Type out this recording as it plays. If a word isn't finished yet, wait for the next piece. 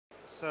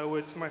So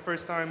it's my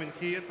first time in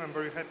Kiev. I'm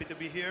very happy to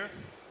be here.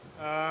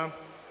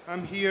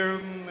 I'm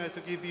here to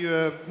give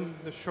you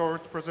a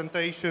short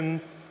presentation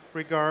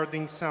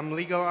regarding some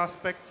legal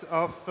aspects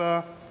of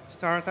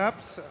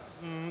startups,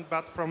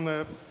 but from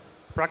a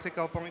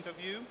practical point of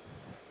view.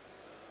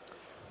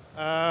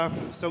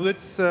 So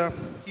it's,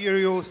 here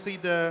you'll see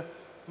the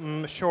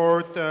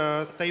short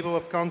table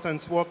of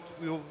contents, what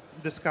we'll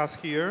discuss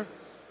here.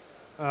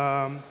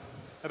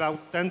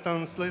 About 10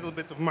 tons, little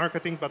bit of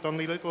marketing, but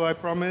only little, I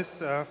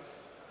promise.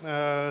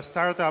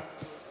 Startup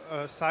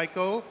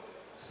cycle.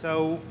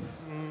 So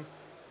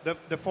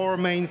the four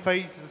main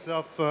phases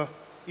of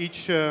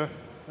each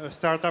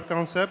startup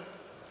concept,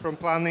 from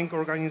planning,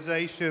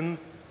 organization,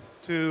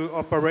 to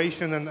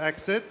operation and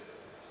exit,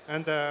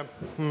 and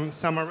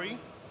summary.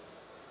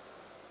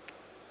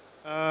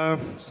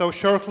 So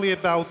shortly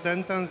about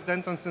Dentons.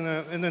 Dentons is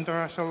an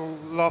international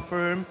law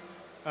firm.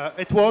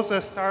 It was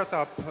a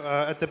startup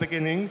at the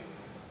beginning.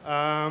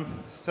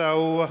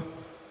 So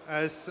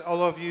as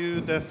all of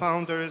you, the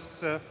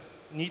founders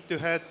need to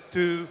have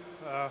two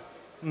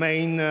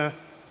main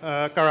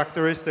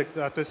characteristics.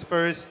 That is,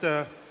 first,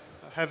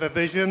 have a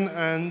vision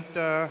and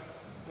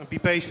be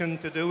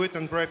patient to do it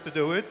and brave to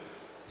do it.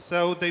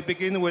 So they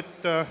begin with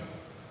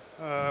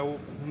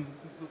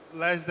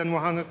less than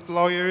 100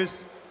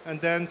 lawyers,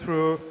 and then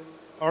through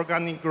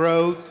organic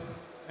growth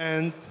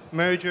and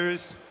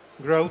mergers,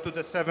 grow to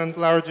the 7th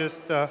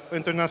largest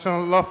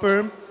international law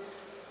firm.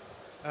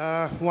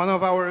 One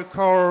of our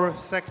core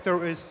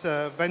sector is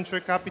venture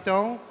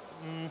capital.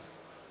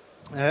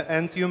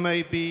 And you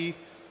may be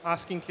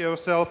asking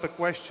yourself a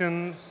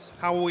question,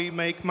 how we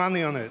make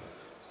money on it?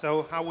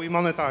 So how we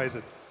monetize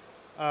it?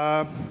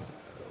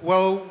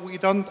 Well, we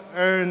don't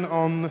earn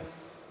on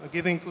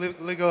giving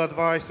legal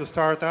advice to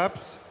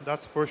startups,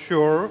 that's for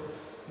sure.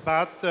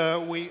 But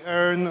we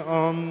earn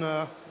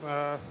on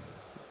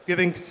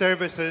giving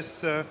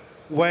services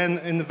when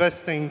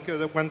investing,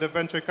 when the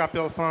venture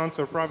capital funds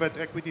or private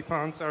equity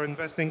funds are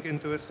investing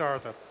into a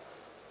startup.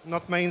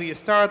 Not mainly a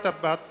startup,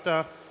 but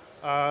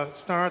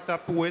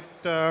startup with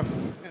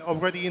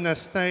already in a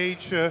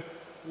stage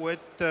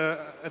with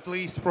at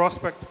least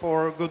prospect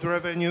for good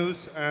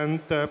revenues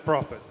and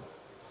profit.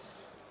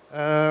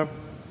 As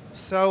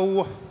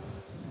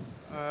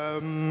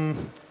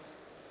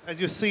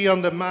you see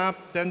on the map,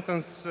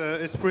 Dentons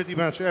is pretty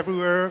much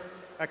everywhere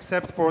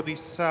except for the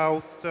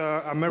South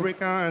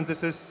America, and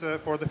this is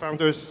for the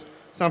founders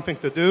something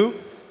to do.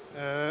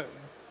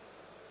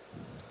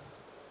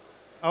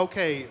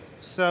 Okay,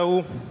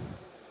 so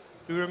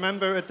do you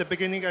remember at the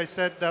beginning I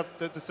said that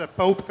it's a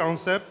POPE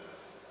concept,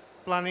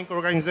 planning,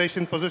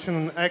 organization, position,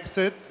 and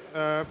exit.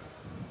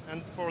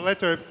 And for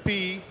letter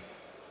P,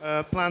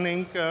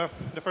 planning,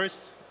 the first,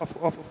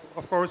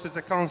 of course, is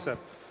a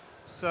concept.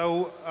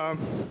 So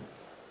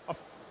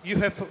you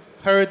have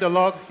heard a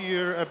lot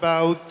here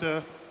about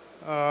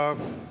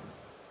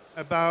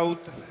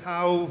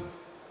how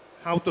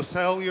to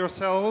sell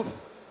yourself,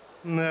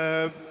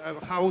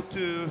 how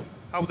the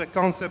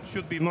concept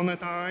should be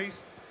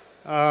monetized,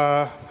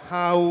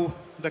 how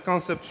the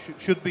concept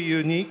should be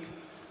unique.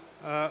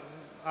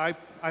 I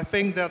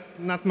think that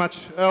not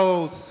much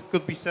else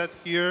could be said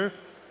here,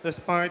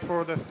 despite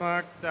for the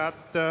fact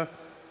that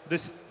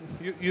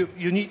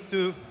you need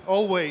to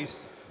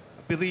always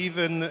believe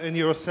in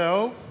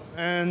yourself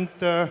and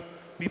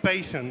be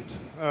patient.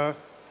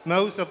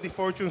 Most of the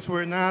fortunes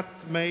were not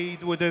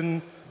made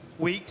within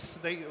weeks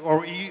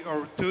or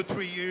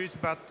 2-3 years,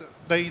 but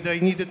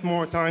they needed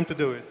more time to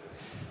do it.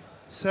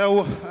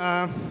 So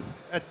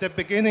at the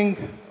beginning,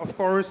 of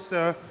course,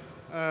 the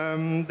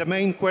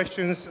main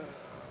questions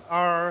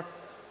are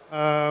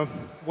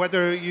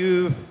whether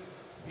you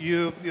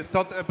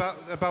thought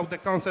about the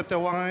concept a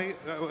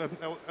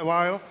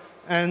while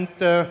and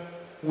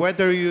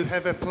whether you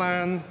have a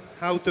plan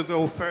how to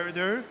go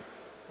further,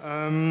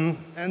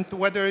 and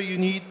whether you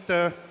need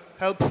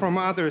help from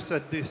others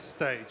at this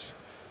stage.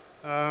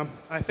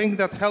 I think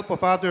that help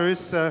of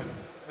others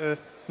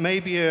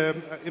may be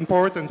an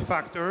important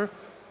factor,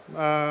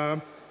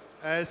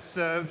 as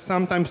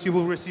sometimes you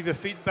will receive a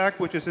feedback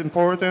which is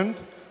important.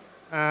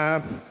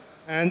 And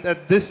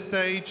at this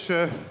stage,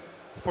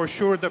 for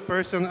sure, the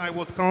person I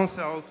would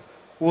consult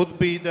would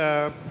be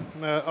the,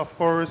 of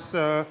course,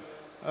 not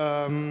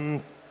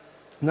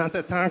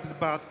a tax,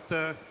 but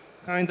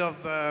kind of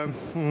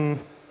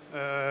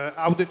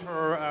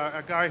auditor,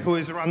 a guy who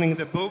is running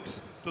the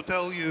books to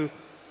tell you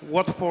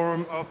what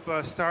form of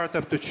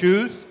startup to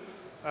choose,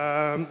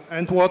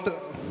 and what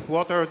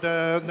are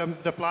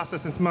the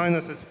pluses and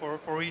minuses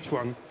for each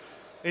one.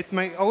 It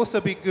may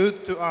also be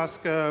good to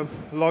ask a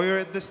lawyer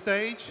at this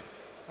stage,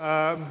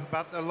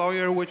 but a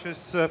lawyer which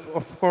is,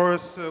 of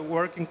course,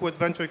 working with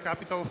venture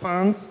capital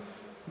funds,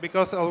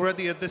 because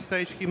already at this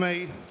stage he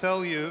may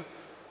tell you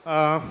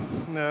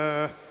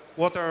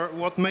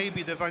what may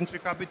be the venture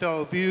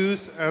capital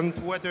views and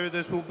whether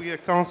this will be a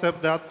concept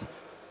that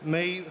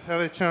may have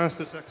a chance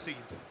to succeed.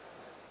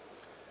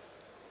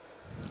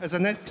 As a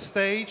next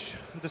stage,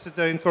 this is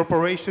the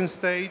incorporation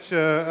stage,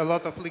 a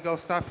lot of legal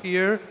stuff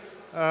here,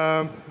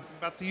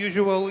 but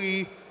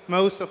usually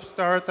most of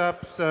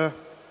startups do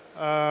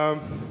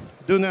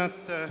not,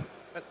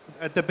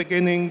 at the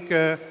beginning,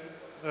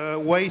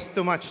 waste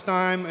too much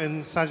time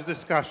in such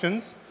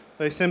discussions.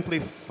 They simply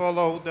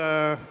follow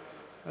the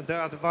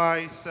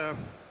advice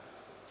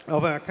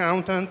of an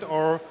accountant,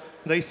 or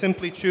they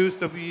simply choose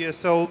to be a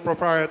sole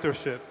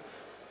proprietorship.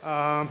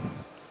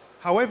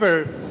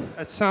 However,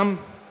 at some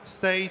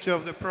stage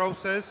of the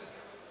process,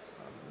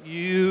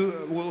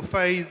 you will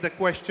face the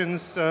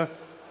questions that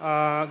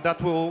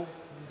will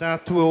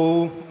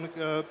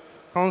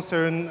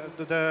concern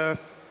the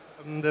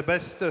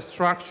best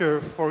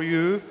structure for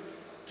you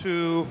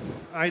to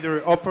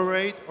either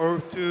operate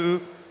or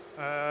to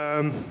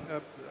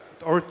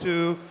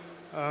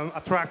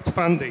attract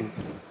funding.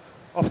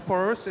 Of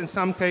course, in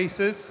some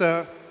cases,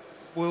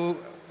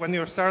 when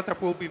your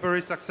startup will be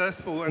very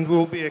successful and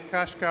will be a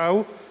cash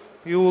cow,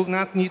 you will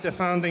not need the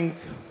funding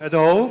at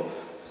all.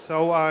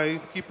 So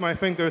I keep my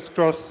fingers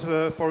crossed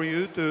for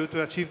you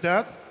to achieve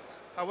that.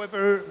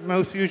 However,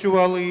 most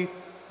usually,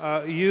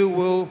 you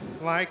will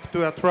like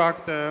to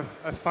attract a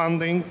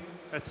funding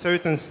at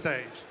certain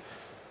stage.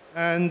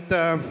 And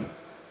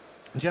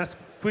just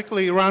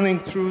quickly running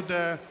through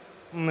the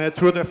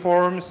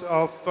forms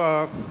of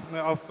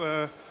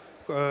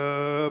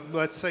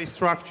let's say,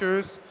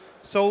 structures.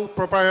 Sole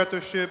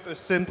proprietorship is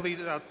simply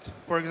that,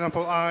 for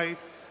example, I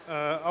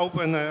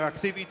open an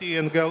activity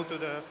and go to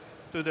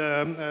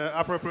the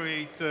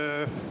appropriate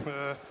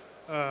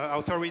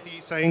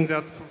authority saying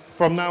that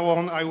from now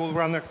on I will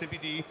run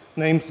activity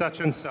named such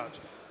and such.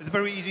 It's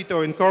very easy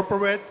to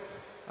incorporate.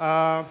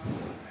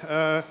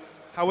 However,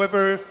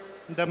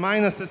 the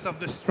minuses of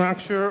the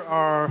structure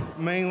are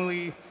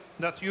mainly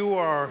that you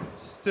are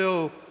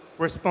still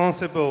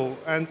responsible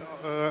and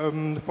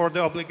for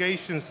the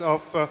obligations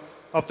of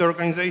the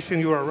organization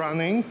you are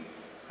running,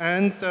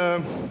 and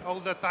all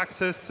the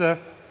taxes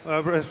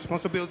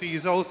responsibility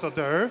is also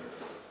there.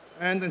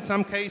 And in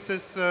some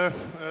cases,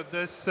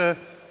 this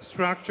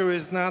structure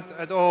is not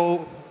at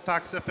all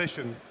tax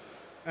efficient.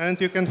 And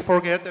you can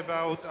forget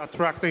about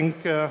attracting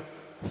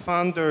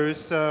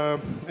funders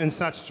in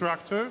such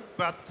structure.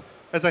 But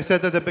as I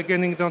said at the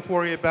beginning, don't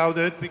worry about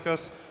it,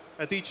 because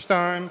at each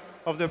time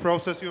of the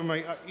process, you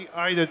may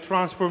either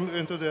transform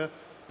into the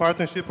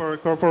partnership or a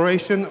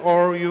corporation,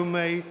 or you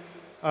may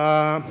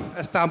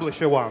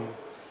establish a one.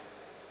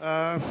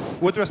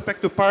 With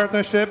respect to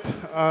partnership,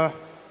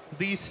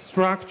 these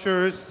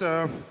structures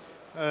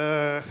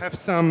have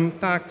some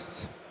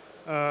tax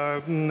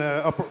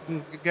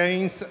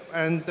gains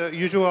and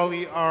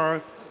usually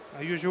are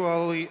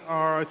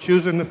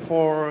chosen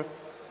for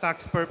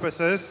tax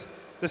purposes.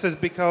 This is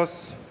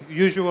because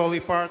usually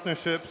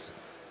partnerships,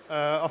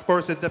 of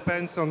course it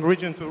depends on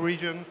region to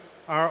region,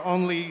 are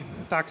only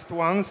taxed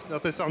once,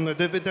 that is on the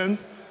dividend,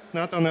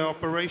 not on the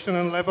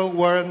operational level,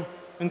 where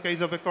in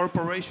case of a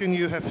corporation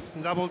you have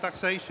double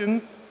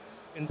taxation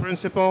in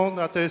principle,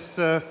 that is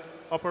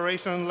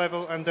operational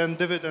level and then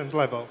dividend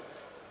level.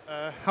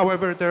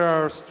 However, there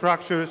are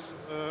structures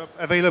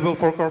available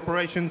for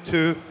corporation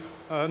to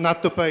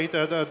not to pay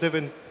the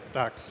dividend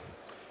tax.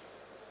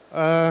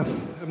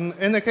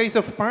 In the case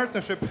of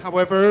partnership,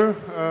 however,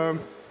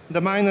 the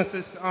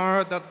minuses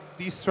are that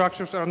these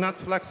structures are not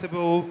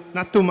flexible,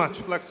 not too much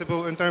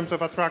flexible in terms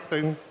of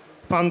attracting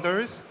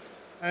funders.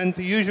 And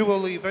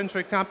usually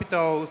venture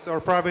capitals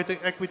or private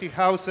equity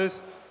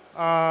houses,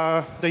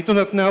 they do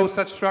not know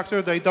such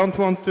structure, they don't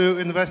want to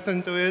invest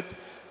into it.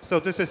 So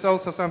this is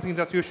also something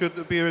that you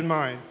should bear in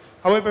mind.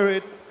 However,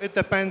 it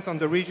depends on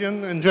the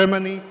region. In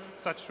Germany,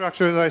 such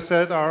structures, as I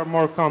said, are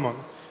more common.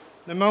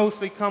 The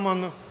mostly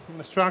common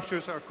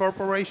structures are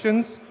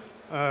corporations,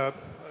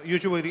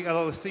 usually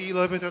LLC,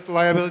 limited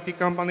liability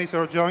companies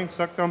or joint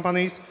stock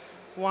companies.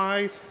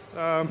 Why?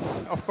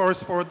 Of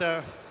course, for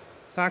the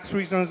tax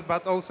reasons,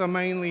 but also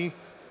mainly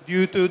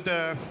due to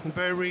the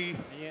very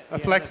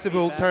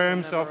flexible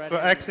terms of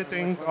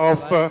exiting,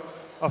 of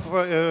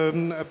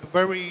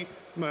very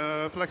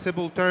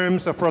flexible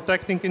terms of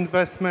protecting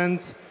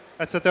investments,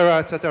 etc.,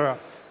 etc.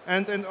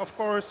 And of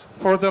course,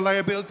 for the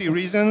liability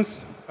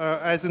reasons,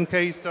 as in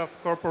case of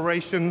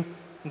corporation,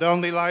 the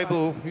only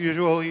liable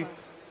usually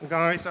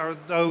guys are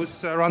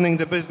those running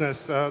the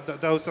business,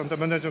 those on the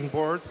management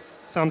board,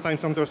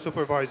 sometimes on the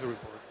supervisory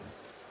board.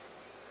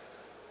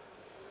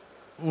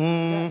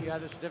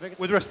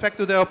 With respect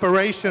to the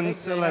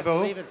operations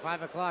level,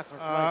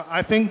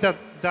 I think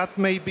that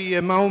may be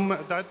a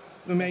moment, that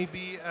may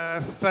be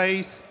a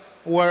phase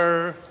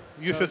where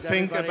you should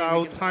think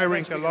about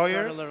hiring a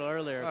lawyer,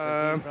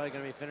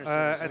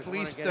 at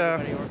least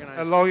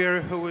a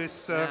lawyer who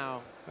is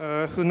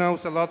who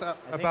knows a lot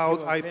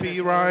about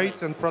IP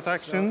rights and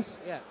protections,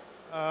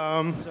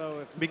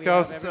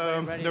 because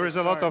there is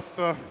a lot of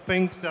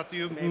things that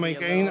you may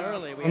gain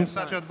on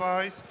such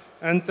advice,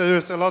 and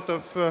there's a lot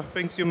of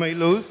things you may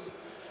lose.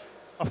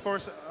 Of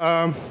course,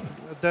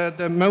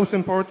 the most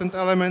important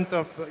element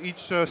of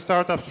each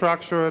startup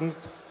structure, and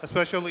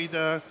especially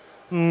the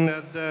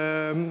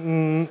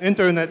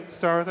internet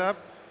startup,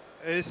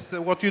 is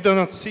what you do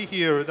not see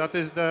here. That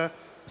is the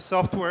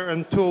software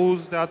and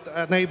tools that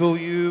enable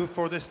you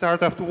for the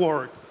startup to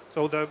work.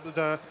 so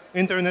the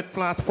internet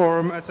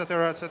platform,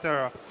 etc.,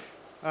 etc.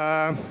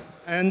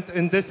 And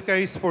in this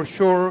case, for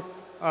sure,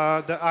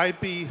 the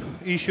IP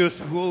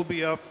issues will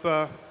be of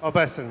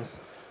essence.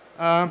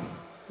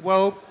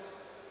 Well,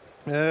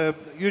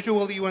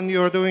 usually when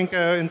you're doing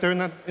an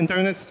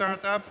internet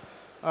startup,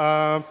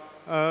 the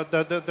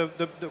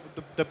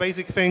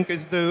basic thing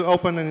is to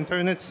open an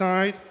internet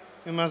site.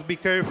 You must be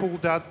careful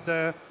that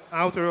the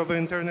author of an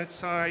internet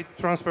site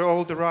transfer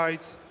all the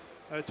rights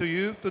to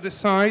you, to the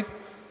site.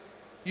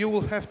 You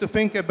will have to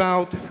think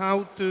about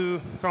how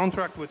to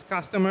contract with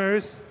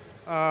customers.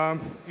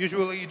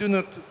 Usually you do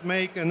not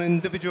make an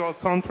individual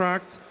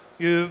contract.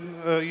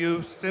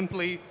 You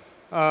simply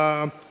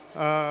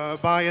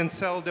buy and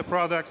sell the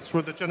products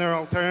through the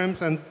general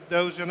terms, and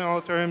those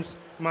general terms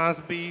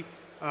must be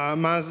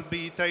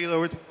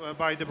tailored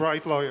by the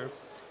right lawyer.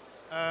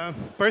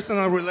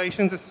 Personal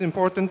relations is an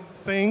important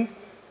thing.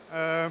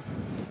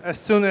 As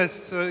soon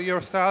as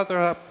your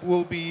startup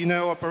will be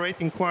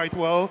operating quite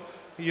well,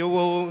 you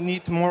will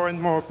need more and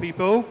more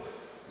people.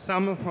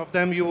 Some of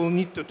them you will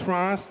need to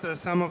trust.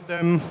 Some of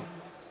them,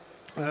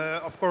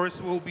 of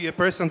course, will be a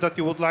person that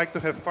you would like to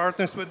have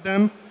partners with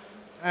them.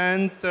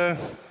 And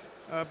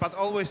but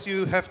always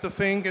you have to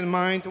think in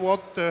mind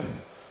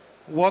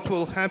what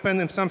will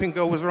happen if something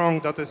goes wrong.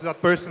 That is,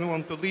 that person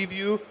wants to leave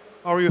you,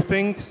 or you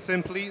think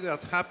simply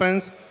that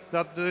happens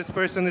that this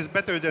person is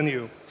better than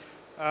you,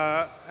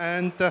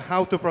 and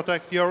how to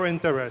protect your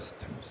interest.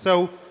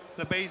 So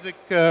the basic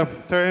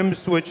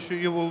terms which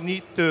you will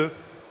need to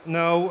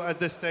know at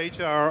this stage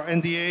are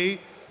NDA,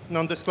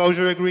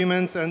 non-disclosure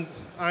agreements, and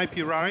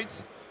IP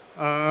rights.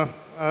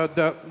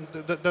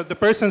 The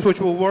persons which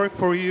will work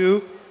for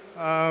you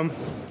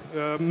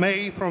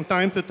may, from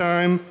time to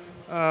time,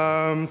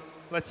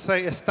 let's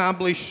say,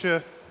 establish,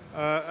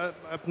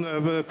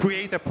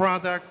 create a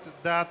product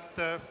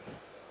that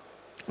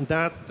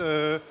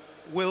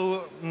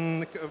will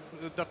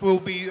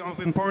be of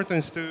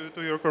importance to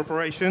your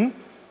corporation.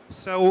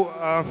 So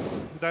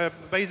the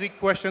basic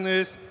question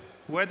is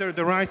whether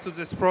the rights to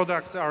this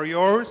product are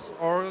yours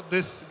or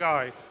this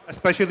guy,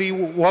 especially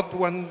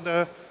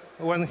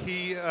when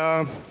he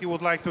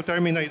would like to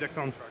terminate the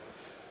contract.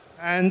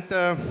 And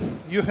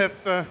you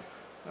have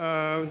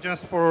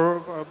just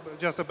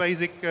a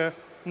basic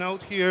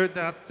note here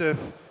that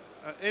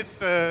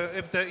if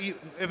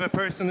a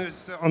person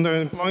is under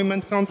an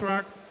employment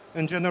contract,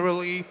 and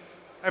generally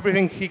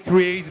everything he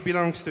creates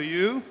belongs to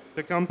you,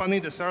 the company,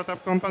 the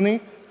startup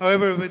company.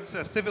 However, if it's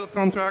a civil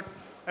contract,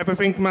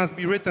 everything must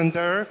be written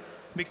there,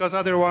 because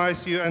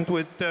otherwise you end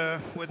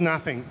with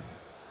nothing.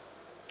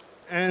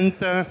 And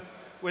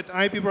with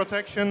IP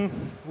protection,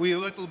 we a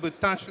little bit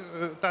touch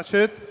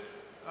it.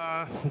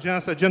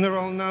 Just a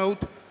general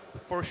note.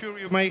 For sure,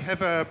 you may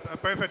have a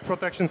perfect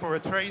protection for a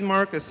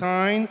trademark, a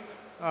sign.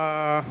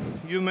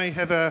 You may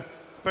have a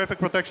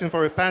perfect protection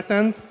for a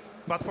patent.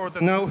 But for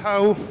the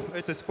know-how,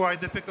 it is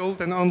quite difficult,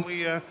 and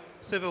only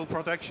civil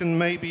protection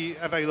may be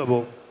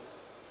available.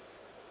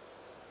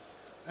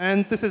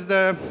 And this is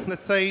the,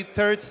 let's say,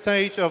 third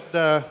stage of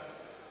the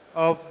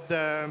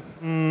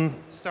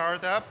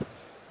startup.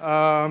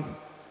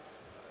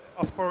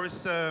 Of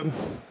course,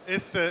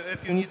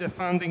 if you need the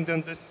funding,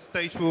 then this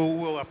stage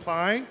will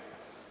apply.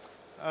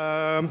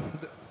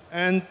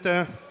 And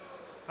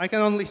I can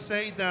only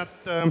say that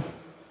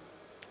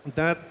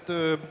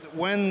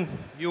when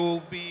you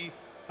will be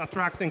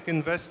attracting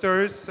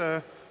investors,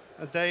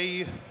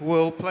 they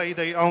will play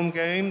their own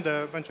game,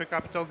 the venture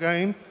capital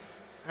game.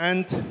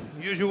 And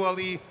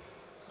usually,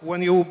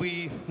 when you will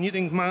be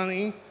needing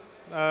money,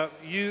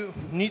 you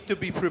need to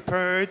be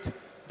prepared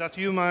that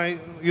you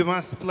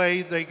must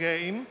play the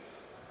game.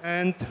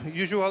 And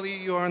usually,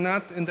 you are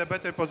not in the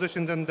better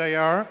position than they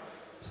are.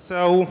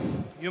 So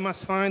you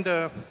must find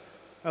a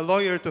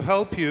lawyer to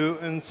help you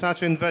in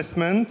such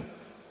investment.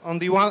 On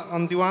the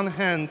one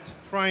hand,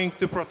 trying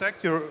to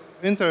protect your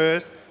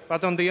interest,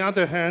 but on the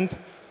other hand,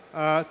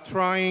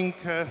 trying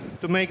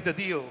to make the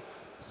deal.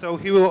 So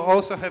he will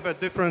also have a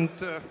different,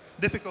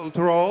 difficult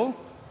role,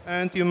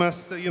 and you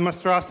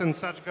must trust in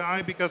such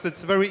guy, because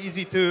it's very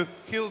easy to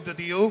kill the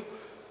deal,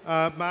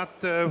 but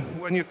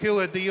when you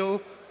kill a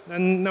deal,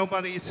 then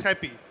nobody is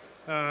happy,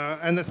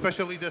 and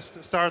especially the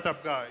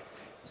startup guy.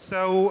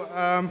 So,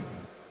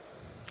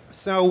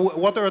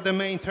 what are the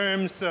main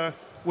terms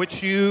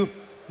which you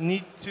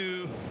need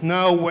to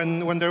know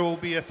when there will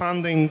be a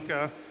funding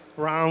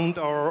round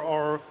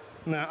or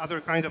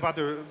other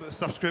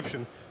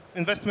subscription?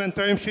 Investment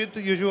term sheet,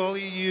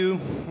 usually you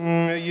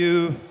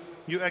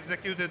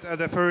execute it at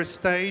the first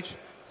stage,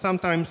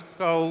 sometimes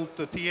called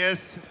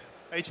TS,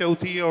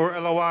 HOT, or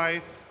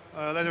LOI,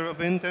 letter of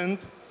intent.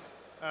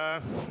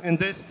 In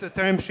this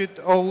term sheet,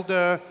 all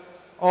the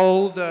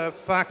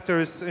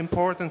factors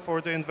important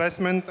for the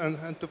investment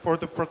and for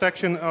the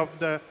protection of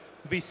the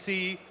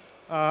VC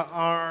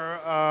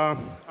are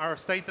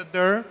stated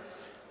there.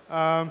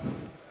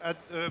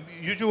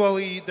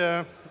 Usually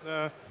the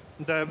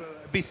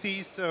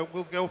VCs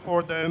will go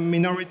for the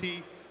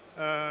minority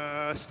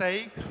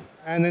stake,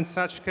 and in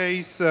such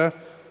case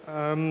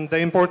the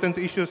important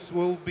issues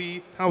will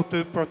be how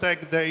to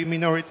protect the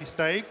minority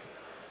stake.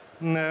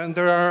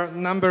 There are a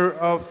number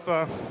of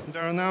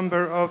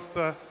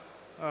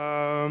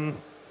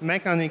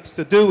mechanics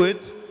to do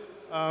it.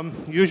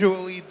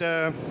 Usually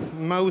the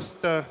most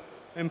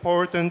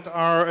important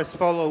are as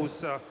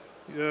follows.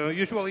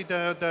 Usually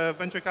the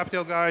venture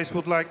capital guys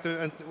would like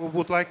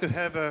to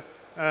have a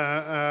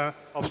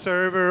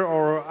observer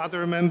or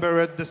other member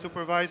at the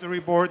supervisory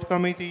board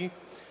committee.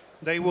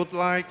 They would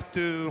like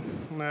to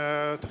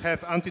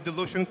have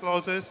anti-dilution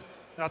clauses.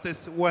 That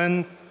is,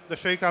 when the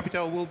share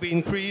capital will be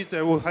increased,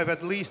 they will have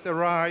at least a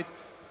right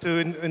to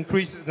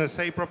increase in the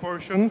same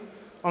proportion.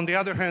 On the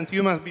other hand,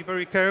 you must be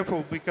very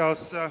careful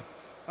because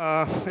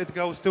it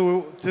goes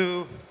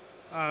to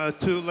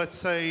let's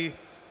say,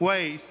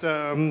 ways.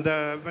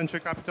 The venture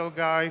capital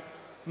guy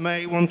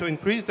may want to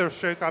increase their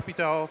share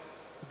capital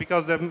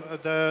because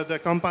the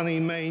company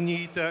may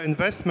need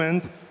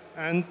investment,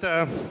 and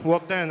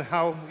what then?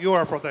 How you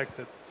are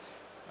protected?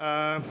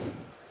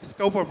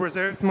 Scope of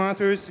reserved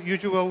matters.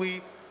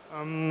 Usually,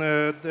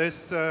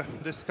 this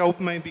scope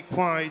may be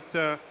quite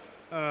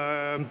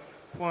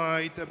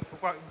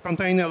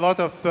contain a lot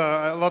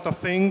of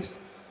things,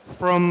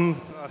 from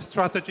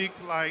strategic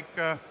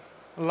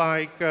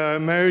like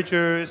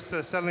mergers,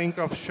 selling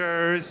of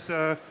shares,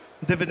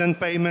 dividend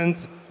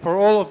payments. For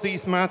all of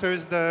these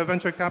matters, the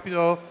venture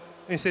capital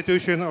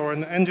institution or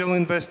an angel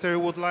investor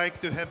would like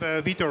to have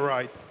a veto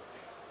right.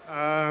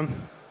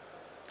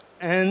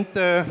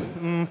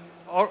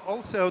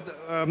 Also,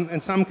 in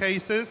some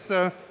cases,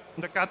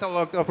 the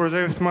catalog of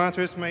reserved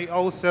matters may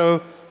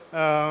also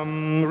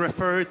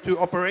refer to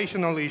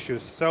operational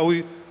issues. So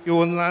you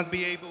will not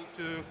be able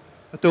to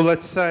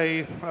let's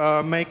say,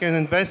 make an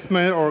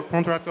investment or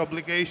contract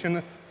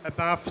obligation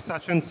above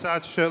such and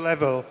such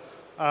level.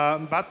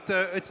 But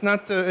it's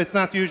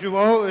not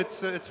usual.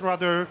 It's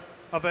rather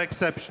of an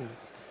exception.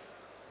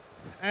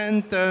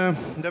 And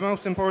the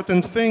most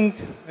important thing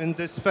in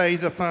this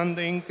phase of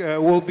funding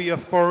will be,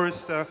 of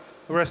course,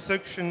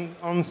 restriction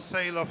on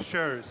sale of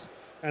shares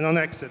and on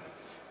exit.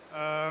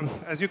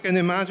 As you can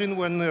imagine,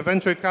 when a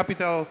venture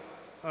capital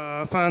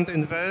fund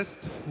invests,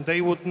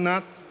 they would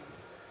not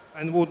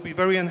and would be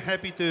very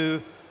unhappy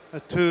to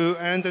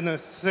end in a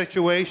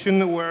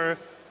situation where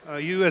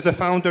you as a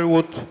founder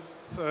would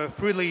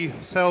freely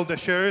sell the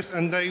shares,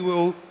 and they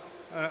would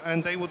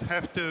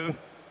have to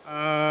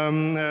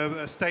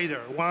stay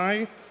there.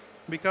 Why?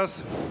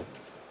 Because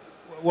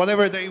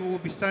whatever they will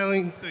be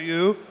selling to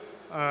you,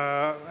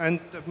 and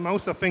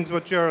most of things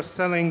what you're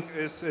selling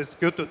is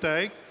good to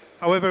take.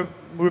 However,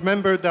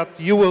 remember that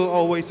you will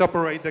always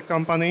operate the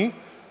company,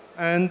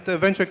 and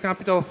venture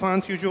capital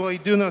funds usually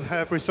do not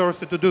have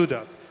resources to do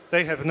that.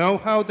 They have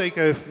know-how. They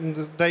can,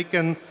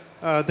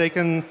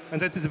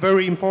 and that is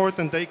very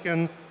important. They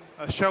can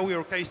show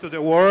your case to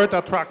the world,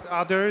 attract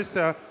others,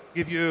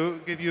 give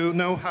you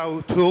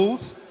know-how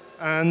tools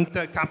and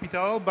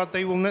capital, but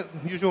they will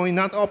usually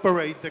not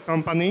operate the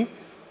company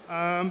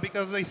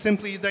because they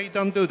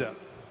don't do that.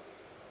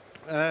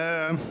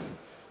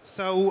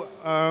 So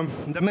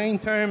the main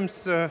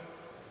terms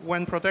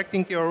when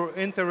protecting your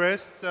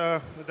interests,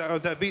 the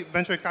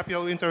venture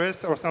capital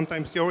interests, or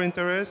sometimes your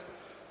interests,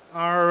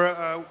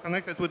 are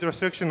connected with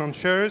restriction on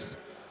shares.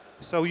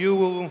 So you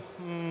will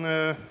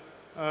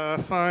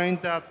find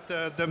that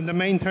the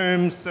main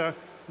terms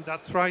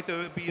that try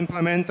to be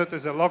implemented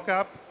is a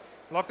lockup.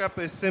 Lockup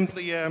is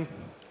simply a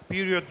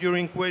period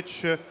during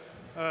which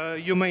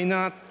you may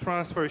not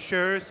transfer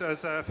shares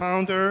as a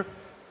founder,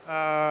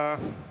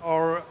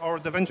 or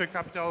the venture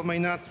capital may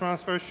not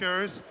transfer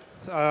shares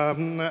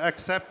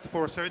except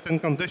for certain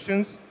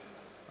conditions.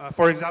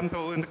 For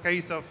example, in the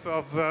case of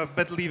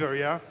bad liver,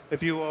 yeah?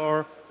 If you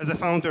are, as a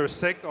founder,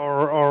 sick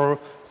or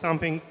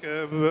something,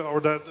 or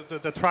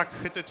the truck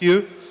hit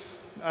you,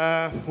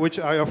 which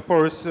I, of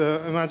course,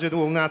 imagine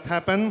will not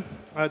happen.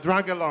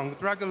 Drag along.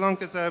 Drag along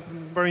is a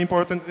very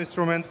important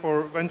instrument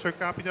for venture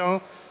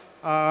capital.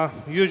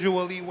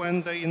 Usually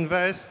when they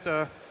invest,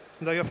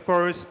 they, of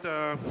course,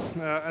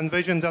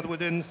 envision that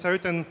within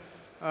certain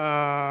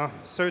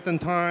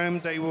time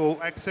they will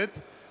exit,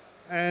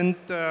 and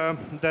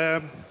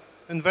the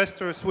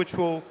investors which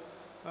will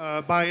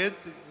buy it,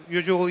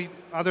 usually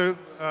other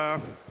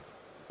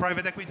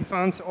private equity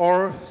funds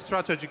or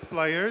strategic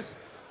players,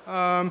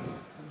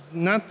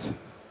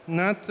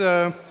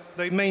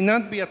 they may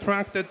not be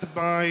attracted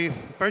by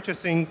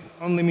purchasing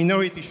only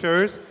minority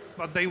shares,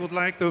 but they would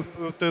like to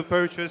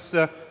purchase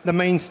the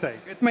main stake.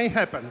 It may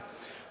happen.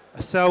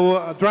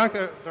 So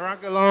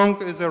drag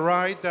along is a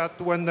right that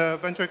when the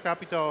venture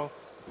capital,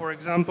 for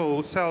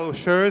example, sells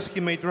shares, he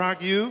may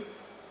drag you,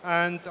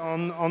 and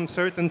on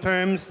certain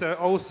terms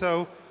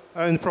also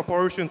in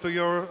proportion to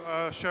your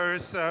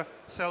shares,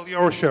 sell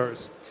your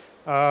shares.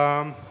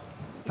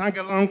 Tag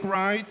along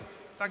right.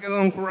 Tag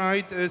along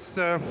right is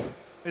a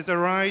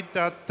right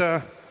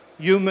that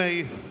you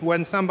may,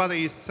 when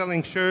somebody is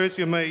selling shares,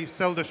 you may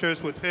sell the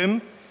shares with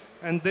him.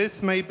 And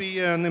this may be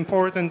an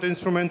important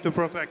instrument to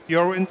protect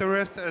your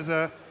interest as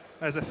a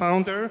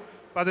founder,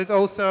 but it's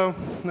also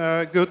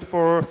good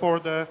for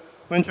the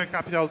venture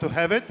capital to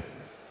have it.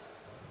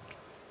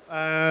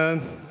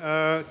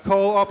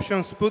 call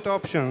options, put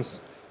options.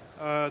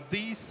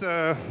 These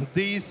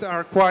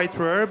are quite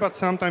rare, but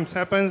sometimes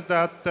happens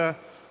that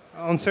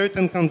on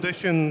certain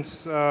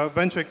conditions,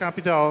 venture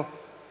capital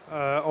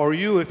or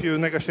you, if you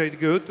negotiate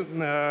good,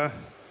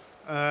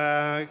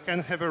 can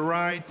have a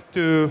right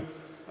to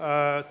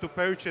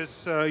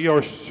purchase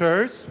your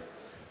shares,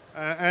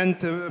 and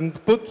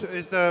put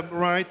is the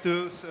right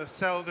to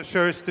sell the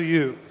shares to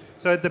you.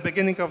 So at the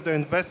beginning of the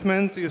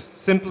investment, you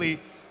simply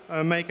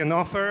make an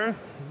offer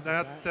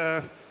that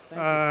to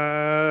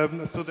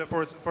the,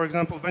 for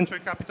example, venture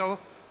capital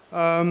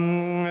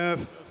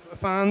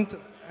fund,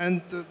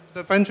 and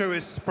the venture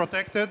is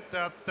protected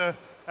that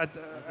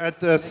at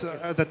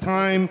the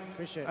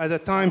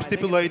time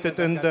stipulated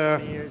in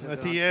the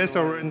TS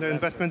or in the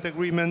investment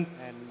agreement,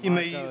 he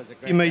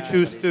may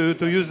choose to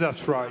use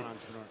that right.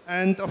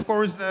 And of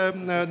course,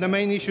 the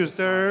main issues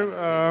there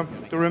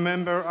to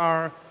remember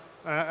are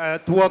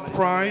at what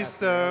price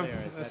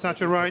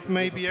such a right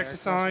may be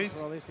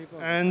exercised,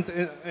 and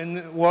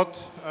in what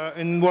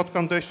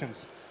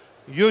conditions.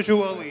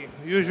 Usually,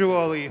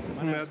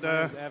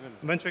 the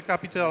venture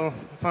capital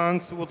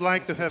funds would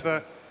like to have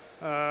a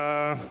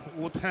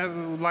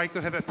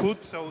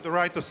put, so the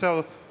right to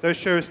sell their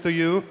shares to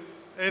you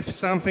if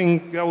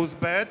something goes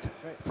bad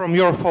from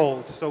your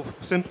fault. So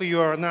simply you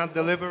are not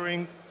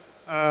delivering,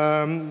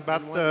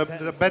 but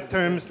the bad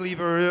terms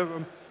lever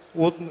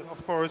would,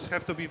 of course,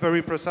 have to be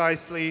very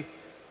precisely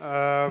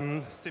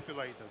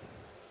stipulated.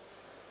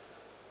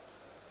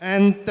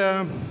 And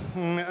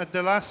at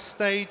the last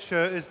stage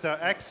is the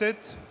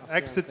exit.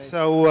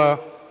 So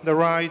the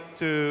right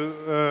to,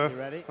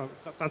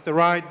 not the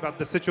right, but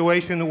the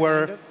situation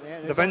where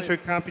the venture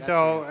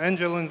capital,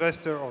 angel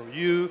investor, or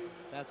you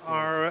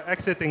are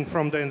exiting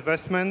from the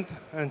investment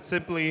and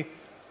simply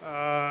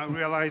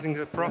realizing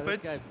the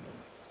profits.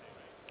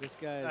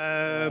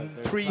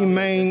 Three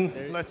main,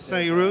 let's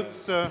say,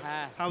 routes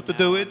how to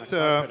do it.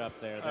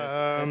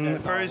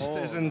 First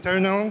is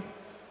internal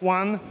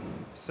one,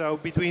 so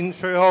between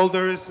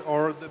shareholders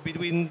or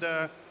between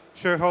the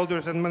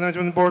shareholders and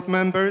management board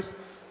members.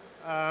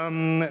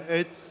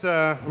 It's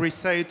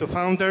resale to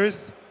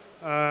founders.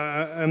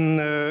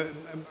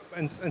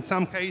 In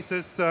some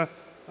cases,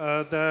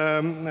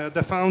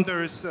 the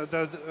founders,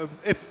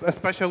 if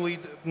especially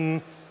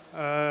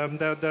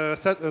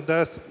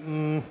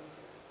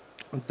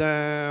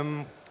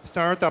the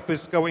startup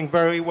is going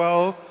very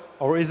well,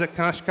 or is a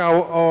cash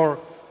cow, or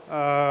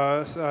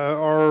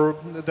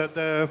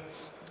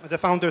the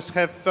founders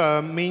have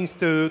means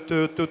to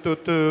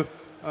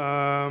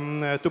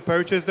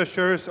purchase the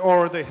shares,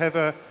 or they have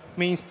a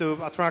means to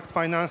attract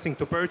financing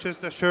to purchase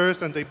the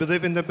shares, and they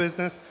believe in the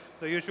business.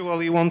 They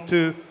usually want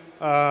to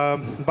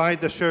buy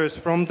the shares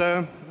from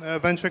the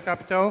venture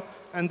capital,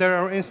 and there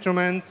are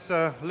instruments,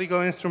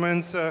 legal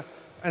instruments,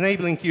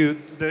 enabling you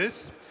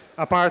this.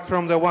 Apart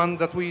from the one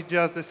that we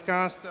just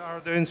discussed, are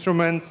the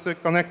instruments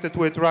connected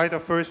with right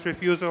of first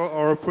refusal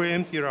or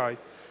preemptive right.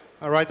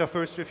 A right of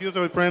first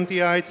refusal or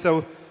preemptive right.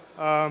 So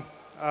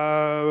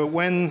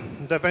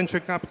when the venture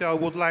capital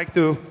would like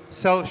to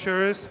sell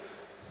shares,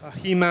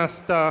 he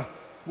must,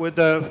 with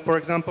the, for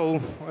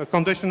example, a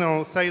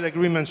conditional sale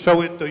agreement,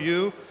 show it to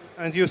you,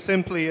 and you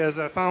simply, as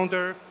a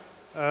founder,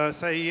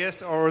 say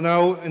yes or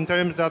no in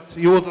terms that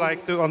you would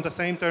like to, on the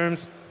same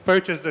terms,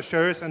 purchase the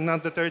shares and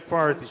not the third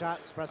party.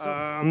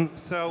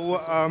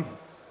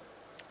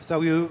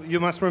 So you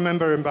must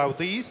remember about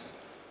these.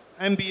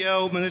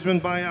 MBO,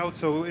 management buyout.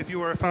 So if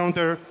you are a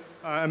founder,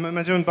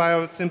 management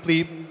buyout,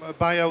 simply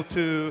buyout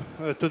to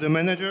the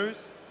managers.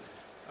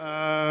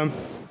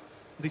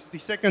 The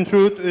second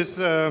route is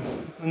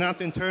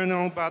not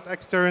internal but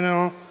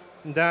external.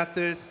 That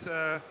is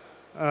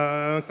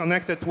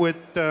connected with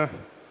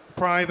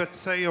private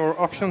sale or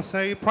auction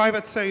sale.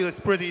 Private sale is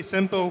pretty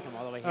simple.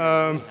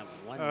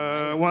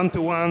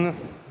 One-to-one,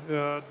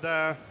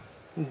 the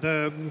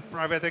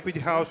private equity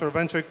house or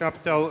venture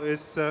capital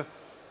is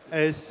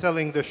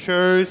selling the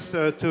shares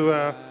to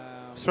a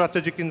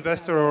strategic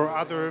investor or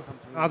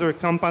other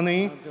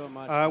company,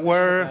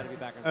 where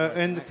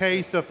in the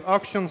case of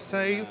auction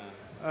sale,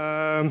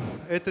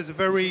 it is a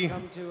very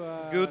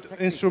good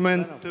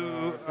instrument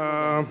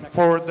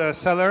for the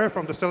seller,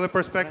 from the seller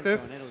perspective,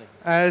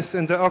 as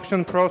in the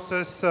auction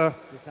process,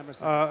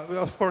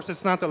 of course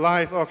it's not a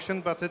live auction,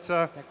 but it's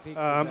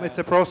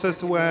a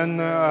process when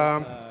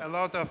a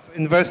lot of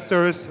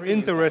investors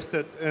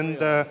interested in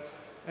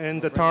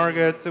the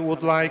target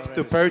would like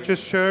to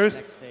purchase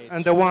shares,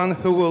 and the one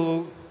who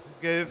will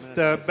give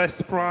the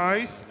best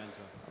price,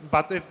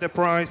 but if the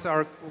price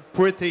are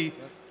pretty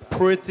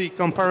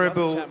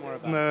comparable,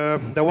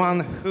 the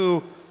one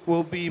who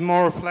will be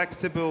more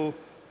flexible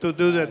to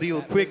do the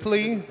deal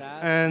quickly,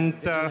 and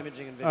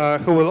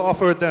who will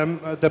offer them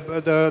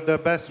the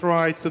best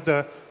rights to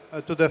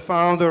the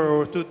founder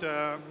or to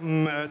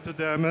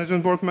the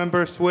management board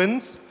members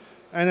wins.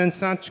 And in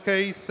such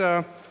case,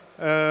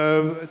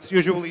 it's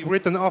usually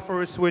written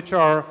offers which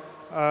are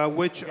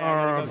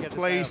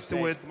placed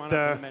with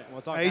the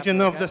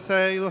agent of the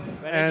sale,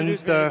 and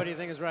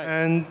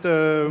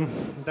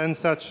then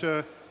such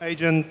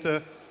agent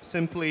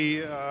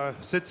simply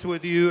sits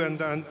with you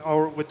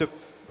or with the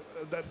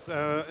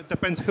it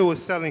depends who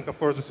is selling, of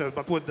course,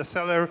 but with the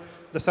seller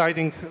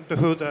deciding to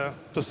who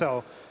to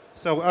sell.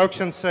 So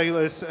auction sale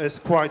is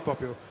quite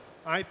popular.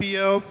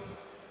 IPOs,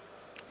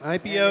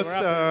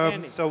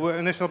 so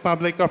initial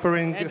public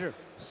offering. Andrew.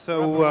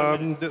 So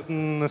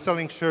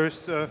selling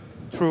shares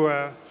through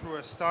a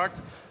stock.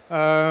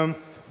 Of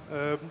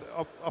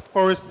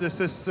course, this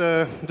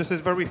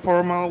is very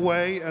formal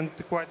way and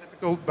quite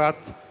difficult, but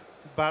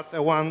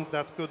one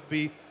that could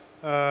be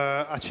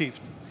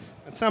achieved.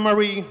 In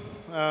summary,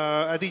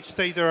 at each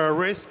stage there are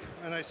risks,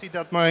 and I see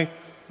that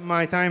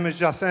my time is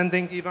just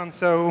ending even,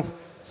 so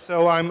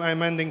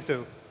I'm ending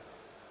too.